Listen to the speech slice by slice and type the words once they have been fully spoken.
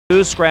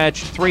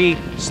Scratch 3,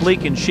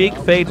 Sleek and Chic.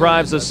 Faye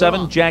drives the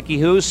 7, Jackie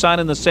Who, Sign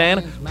in the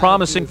Sand,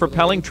 promising for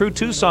Pelling. True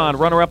Tucson,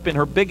 runner-up in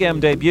her Big M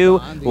debut.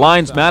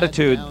 Lions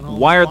Matitude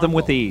wired them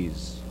with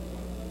ease.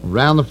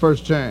 Round the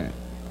first turn.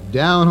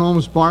 Down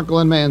home Sparkle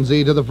and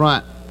Manzi to the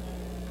front.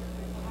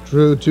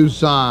 True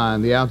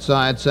Tucson, the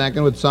outside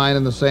second with Sign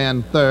in the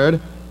Sand third.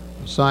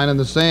 Sign in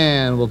the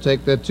Sand will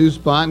take that 2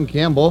 spot, and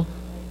Campbell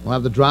will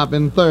have the drop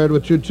in third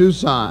with True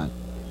Tucson.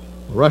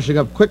 Rushing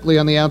up quickly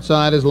on the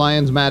outside is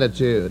Lions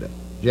Matitude.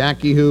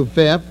 Jackie Who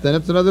fifth, then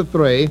it's another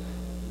 3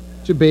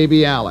 to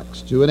Baby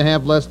Alex.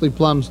 2.5 Leslie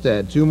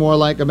Plumstead, 2 more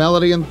Like a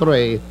Melody, and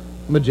 3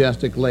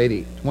 Majestic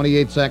Lady.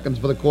 28 seconds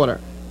for the quarter.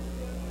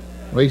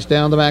 Race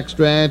down the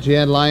backstretch, he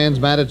had Lions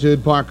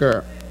Matitude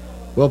Parker.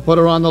 Will put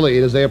her on the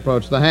lead as they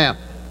approach the half.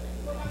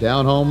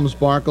 Down home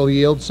Sparkle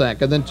yields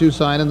second, then 2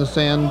 Sign in the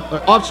Sand.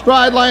 Off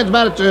stride Lions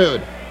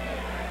Matitude.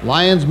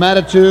 Lions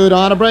Matitude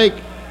on a break.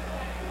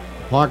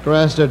 Parker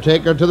has to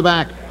take her to the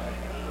back.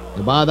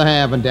 By the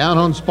half, and down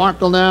home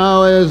Sparkle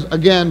now is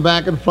again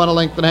back in front, a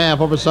length and a half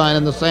over Sign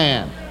in the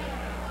Sand.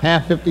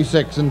 Half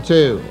 56 and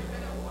 2.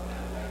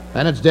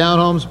 And it's down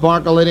home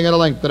Sparkle leading at a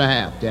length and a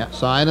half.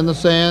 Sign in the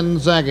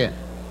Sand second.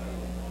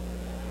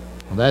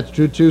 Well, that's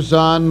True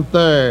Tucson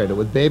third,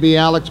 with Baby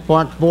Alex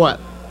parked fourth.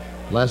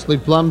 Leslie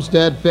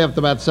Plumstead fifth,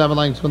 about 7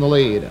 lengths from the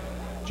lead.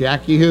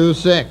 Jackie Who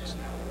sixth.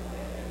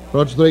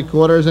 Approach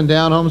 3/4, and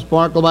down home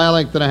Sparkle by a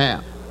length and a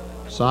half.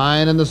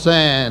 Sign in the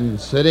Sand,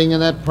 sitting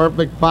in that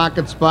perfect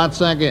pocket spot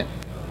second.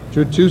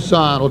 True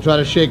Tucson will try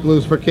to shake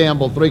loose for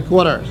Campbell.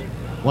 3/4,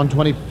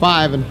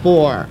 125 and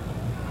 4.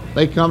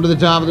 They come to the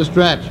top of the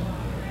stretch.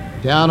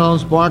 Down home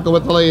Sparkle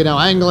with the lead. Now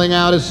angling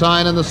out is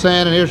Sign in the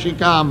Sand, and here she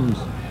comes.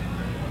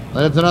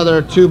 Then it's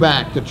another 2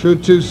 back to True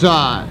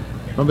Tucson.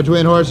 From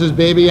between horses,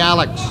 Baby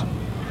Alex.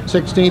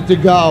 16th to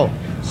go.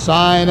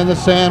 Sign in the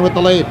Sand with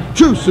the lead.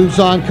 True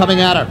Tucson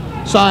coming at her.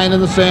 Sign in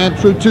the Sand,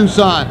 True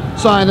Tucson.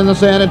 Sign in the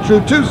Sand, and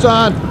True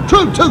Tucson.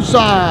 True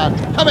Tucson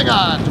coming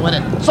on to win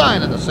it.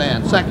 Sign in the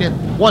Sand second,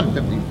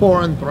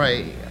 154 and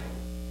 3.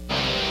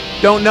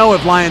 Don't know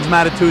if Lions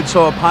Matitude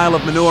saw a pile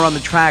of manure on the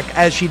track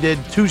as she did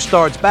 2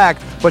 starts back,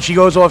 but she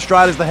goes off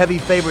stride as the heavy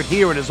favorite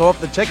here and is off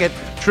the ticket.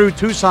 True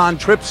Tucson,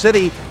 Trip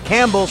City.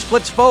 Campbell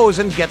splits foes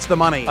and gets the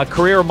money. A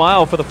career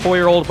mile for the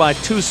 4-year-old by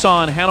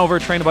Tucson Hanover,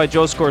 trained by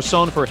Joe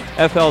Scorsone for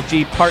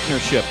FLG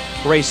Partnership.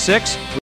 Race 6.